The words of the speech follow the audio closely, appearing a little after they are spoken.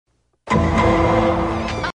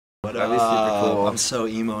What That'd be super cool. I'm so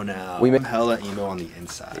emo now. I'm hella emo on the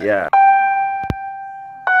inside. Yeah.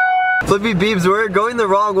 Flippy Beebs, we're going the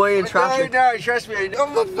wrong way in traffic. No, trust me.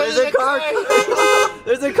 There's a car.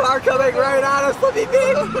 There's a car coming right at us, Flippy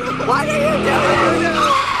Beebs. Why are you doing it?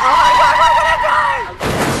 Oh my God, we're gonna die!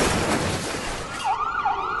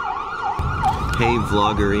 Hey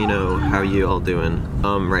Vloggerino, how you all doing?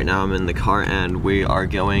 Right now I'm in the car and we are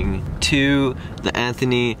going to the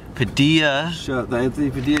Anthony Padilla show. The Anthony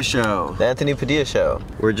Padilla show. The Anthony Padilla show.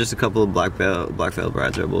 We're just a couple of black belt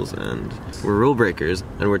Brads rebels and we're rule breakers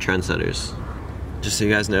and we're trendsetters. Just so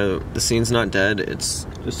you guys know, the scene's not dead. It's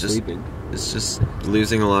just sleeping. It's just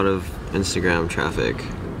losing a lot of Instagram traffic,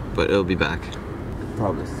 but it'll be back.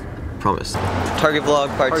 Promise. Promise. Target vlog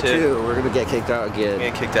part 2. We're gonna get kicked out again. We're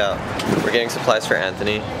getting kicked out. We're getting supplies for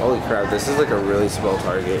Anthony. Holy crap, this is like a really small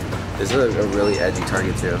target. This is a really edgy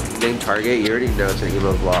target too. Name Target, you already know it's an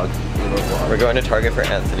emo vlog. We're going to Target for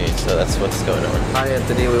Anthony, so that's what's going on. Hi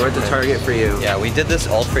Anthony, we went to Target for you. Yeah, we did this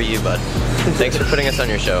all for you, bud. Thanks for putting us on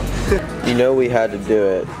your show. You know we had to do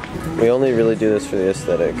it. We only really do this for the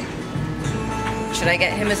aesthetic. Should I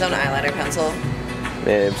get him his own eyeliner pencil?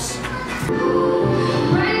 Mabes.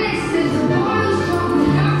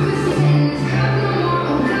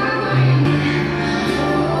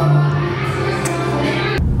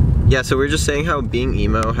 Yeah, so we're just saying how being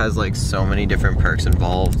emo has like so many different perks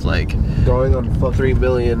involved, like going on a 3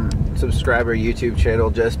 million subscriber YouTube channel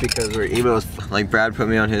just because we're emos. Like Brad put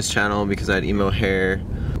me on his channel because I had emo hair.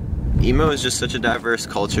 Emo is just such a diverse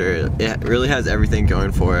culture. It really has everything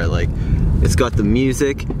going for it. Like, it's got the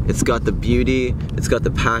music, it's got the beauty, it's got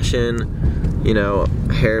the passion, you know,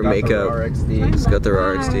 hair, makeup. It's got the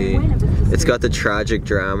raw XD. It's got the tragic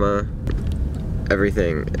drama.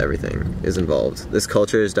 Everything is involved. This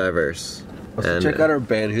culture is diverse. And check out our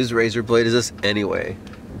band. Whose razor blade is this anyway?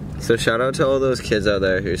 So shout out to all those kids out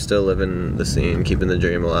there who are still living the scene, keeping the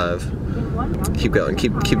dream alive. Keep going,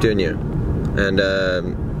 keep doing you. And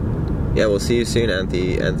yeah, we'll see you soon,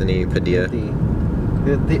 Anthony Padilla.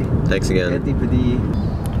 Thanks again. Anthony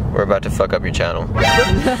Padilla. We're about to fuck up your channel.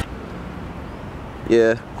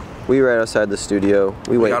 Yeah. We were right outside the studio.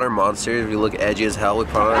 We got our monsters. We look edgy as hell. We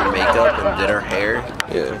put on our makeup and did our hair.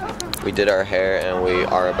 Yeah, we did our hair and we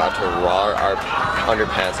are about to raw our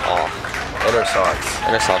underpants off. And our socks.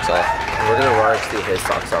 And our socks off. And we're gonna raw his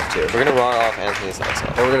socks off too. We're gonna raw off Anthony's socks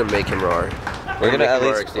off. And we're gonna make him raw.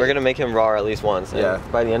 We're gonna make him raw at least once. Yeah.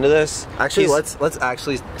 By the end of this, actually, let's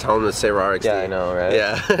actually tell him to say raw. Yeah, I know, right?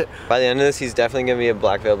 Yeah. By the end of this, he's definitely gonna be a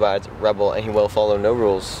black veil rebel, and he will follow no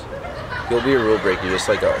rules. He'll be a rule breaker just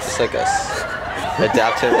like us. Just like us.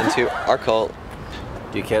 Adapt him into our cult.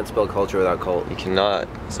 You can't spell culture without cult. You cannot.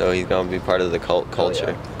 So he's gonna be part of the cult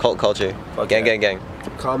culture. Yeah. Cult culture. Okay. Gang.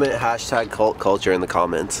 Comment hashtag cult culture in the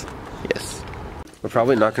comments. Yes. We're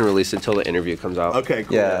probably not gonna release it until the interview comes out. Okay,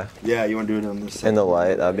 cool. Yeah. Yeah, you wanna do it on this set? In the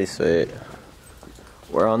light, that'd be sweet.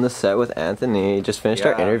 We're on the set with Anthony. Just finished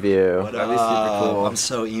our interview. That'd be super cool. I'm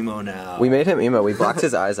so emo now. We made him emo. We blocked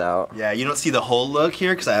his eyes out. Yeah, you don't see the whole look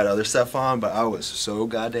here because I had other stuff on, but I was so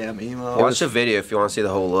goddamn emo. Watch the video if you want to see the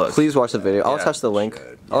whole look. Please watch the video. I'll attach the link.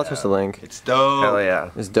 I'll attach the link. It's dope. Hell yeah.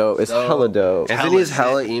 It's dope. It's hella dope. Anthony's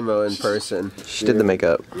hella emo in person. She did the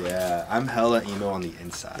makeup. Yeah, I'm hella emo on the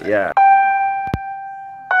inside. Yeah.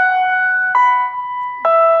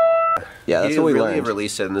 Yeah, that's what we really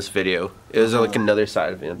released it in this video. It was like another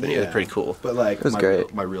side of Anthony. Yeah. It was pretty cool. But like, it was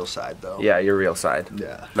great. My real side though. Yeah, your real side.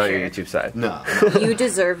 Yeah. Not your YouTube side. No. You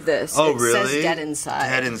deserve this. Oh, really? It says dead inside.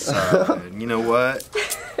 Dead inside. You know what?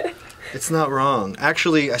 It's not wrong.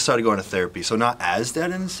 Actually, I started going to therapy, so not as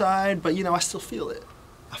dead inside, but you know, I still feel it.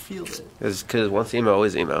 I feel it. It's because once emo,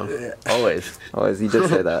 always emo. Yeah. Always. Always. You did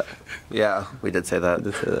say that. Yeah, we did say that.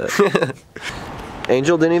 We did say that.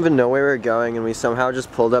 Angel didn't even know where we were going, and we somehow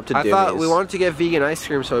just pulled up to Doomy's. I thought we wanted to get vegan ice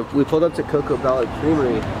cream, so we pulled up to Cocoa Ballad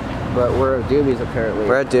Creamery, but we're at Doomy's apparently.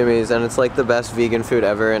 We're at Doomy's, and it's like the best vegan food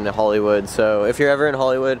ever in Hollywood, so if you're ever in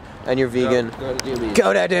Hollywood and you're vegan, go to Doomy's.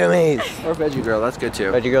 Go to Doomy's! Or Veggie Girl, that's good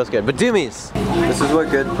too. Veggie Girl's good, but Doomy's! This is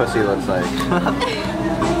what good pussy looks like.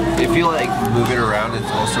 If you like move it around,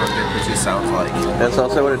 it's also what good pussy sounds like. That's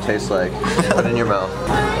also what it tastes like. Put it in your mouth.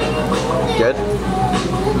 Good?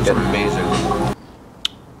 It's amazing.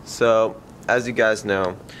 So, as you guys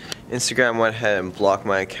know, Instagram went ahead and blocked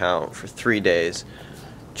my account for 3 days,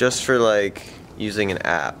 just for like using an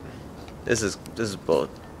app. This is bull.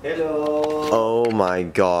 Hello. Oh my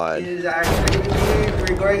God. This is actually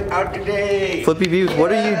we're going out today. Flippy Views,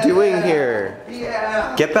 what are you doing here?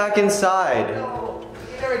 Yeah. Get back inside. No.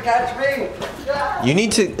 You never catch me. You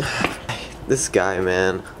need to. This guy,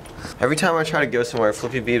 man. Every time I try to go somewhere,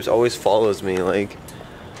 Flippy Beebs always follows me. Like.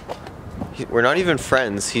 We're not even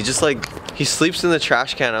friends. He just like, he sleeps in the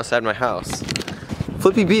trash can outside my house.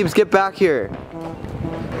 Flippy Beebs, get back here.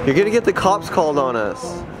 You're gonna get the cops called on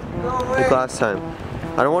us. Like last time.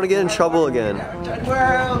 I don't want to get in trouble again.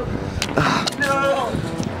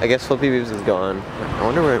 I guess Flippy Beebs is gone. I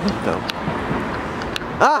wonder where it went though.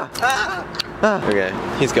 Okay,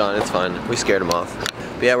 he's gone, it's fine. We scared him off.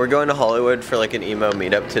 But yeah, we're going to Hollywood for like an emo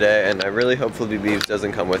meetup today, and I really hope Flippy Beebs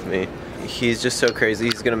doesn't come with me. He's just so crazy,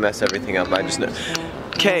 he's gonna mess everything up, I just know.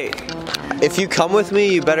 Okay, if you come with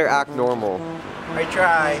me, you better act normal. I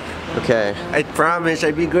try. Okay. I promise,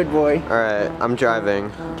 I'd be a good boy. Alright, I'm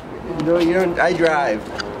driving. No, you don't, I drive.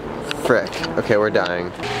 Frick. Okay, we're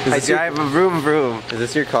dying. I drive a vroom vroom. Is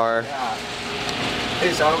this your car? Yeah.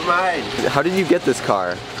 It's all mine. How did you get this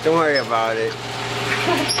car? Don't worry about it.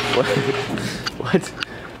 What? What?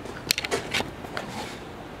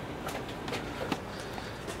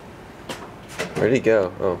 Where'd he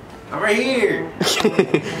go? Oh. I'm right here.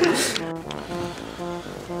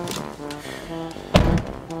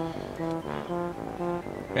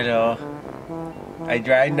 Hello. I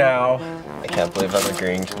drive now. I can't believe I'm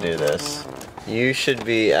agreeing to do this. You should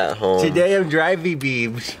be at home. Today I'm driving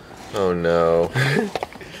Beebs. Oh no.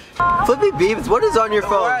 Flippy Beebs, what is on your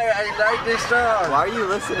phone? Why? I like this song. Why are you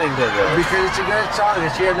listening to this? Because it's a good song.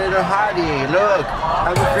 It's your little hottie. Look,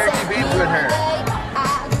 I'm a Fernie Beebs with her.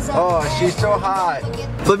 Oh, she's so hot.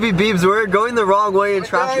 Flippy Beebs, we're going the wrong way in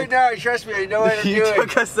traffic. No, trust me, I know what I'm doing. You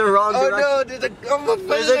took us the wrong direction. Oh no,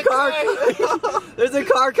 there's a car. There's a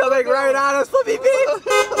car coming right at us, Flippy Beebs.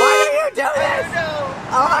 Why are you doing this?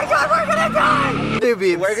 Oh my God, we're gonna die. Do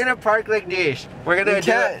Beebs. We're gonna park like this. We're gonna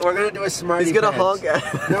do a smarty. He's gonna pants.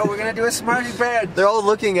 honk. No, we're gonna do a smarty pants. They're all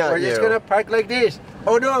looking at you. We're just gonna park like this.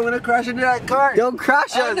 Oh no, I'm gonna crash into that car. Don't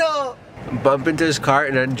crash us. No. Bump into this car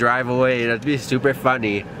and then drive away. That'd be super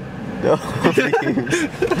funny. No.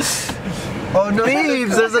 Oh no!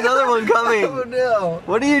 Beebs, there's another one coming. Oh no!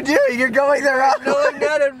 What are you doing? You're going the wrong way. No, I'm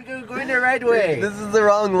not. I'm going the right way. This is the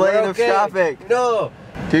wrong lane of traffic. No.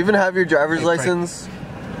 Do you even have your driver's license?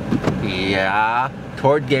 Yeah.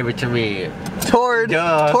 Tord gave it to me. Tord?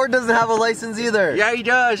 Duh. Tord doesn't have a license either. Yeah, he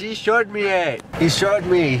does. He showed me it. He showed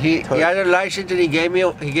me. He had a license and he gave me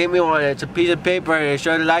one. It's a piece of paper and it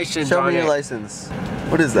showed a license on it. Show me your license.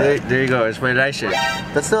 What is that? There you go. It's my license.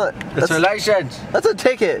 That's not. That's a license. That's a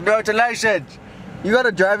ticket. No, it's a license. You got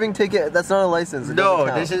a driving ticket. That's not a license. No,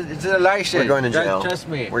 it's a license. We're going to jail. Trust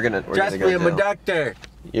me. We're gonna go Trust me. I'm a doctor.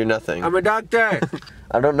 You're nothing. I'm a doctor.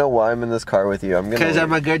 I don't know why I'm in this car with you. I'm gonna. Because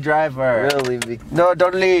I'm a good driver. I'm gonna leave. No,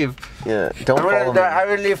 don't leave. Yeah, don't follow me. I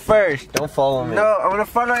will leave first. Don't follow me. No, I'm gonna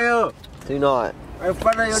follow you. Do not. I'll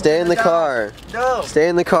follow you. Stay in the car. No. Stay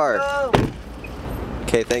in the car. No.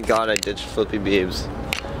 Okay, thank God I ditched Flippy Beebs.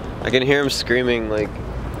 I can hear him screaming like.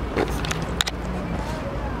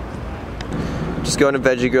 Just going to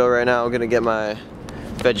Veggie Grill right now. I'm gonna get my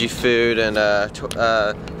veggie food and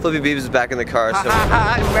Flippy Beebs is back in the car. So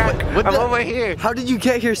I'm over here. How did you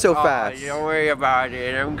get here so fast? Don't worry about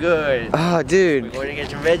it. I'm good. Ah, dude. We're going to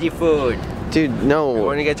get some veggie food. Dude, no. We're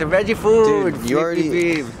going to get some veggie food. Dude, you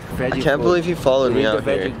already. I can't believe you followed me out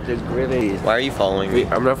here. Why are you following me?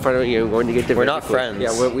 I'm not following you. I'm going to get the. We're not friends.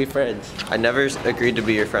 Yeah, we're friends. I never agreed to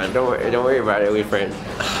be your friend. Don't worry about it. We're friends.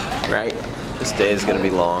 Right? This day is gonna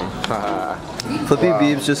be long. Flippy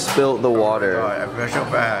Beebs just spilled the water. Oh, I feel so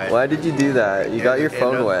bad. Why did you do that? You got your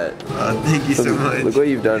phone wet. Thank you so much. Look what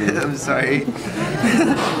you've done. I'm sorry.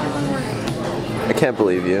 I can't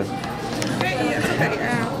believe you.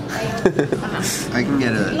 I can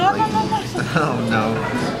get it. Oh no.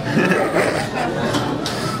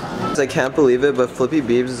 I can't believe it, but Flippy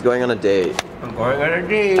Beebs is going on a date. I'm going on a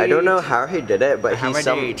date. I don't know how he did it, but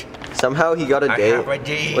somehow he got a date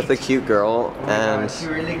with a cute girl, and she's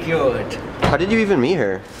really cute. How did you even meet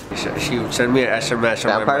her? She sent me an SMS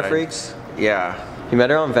on Vampire Freaks? Yeah. You met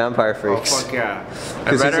her on Vampire Freaks. Oh fuck yeah.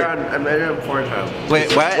 I met her on Pornhub.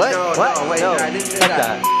 Wait, what? What? No, what? No, wait, no, I didn't do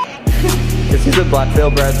that. that. Because he's a Black Veil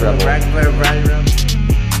Brides rebel. Black Veil Brides rebel.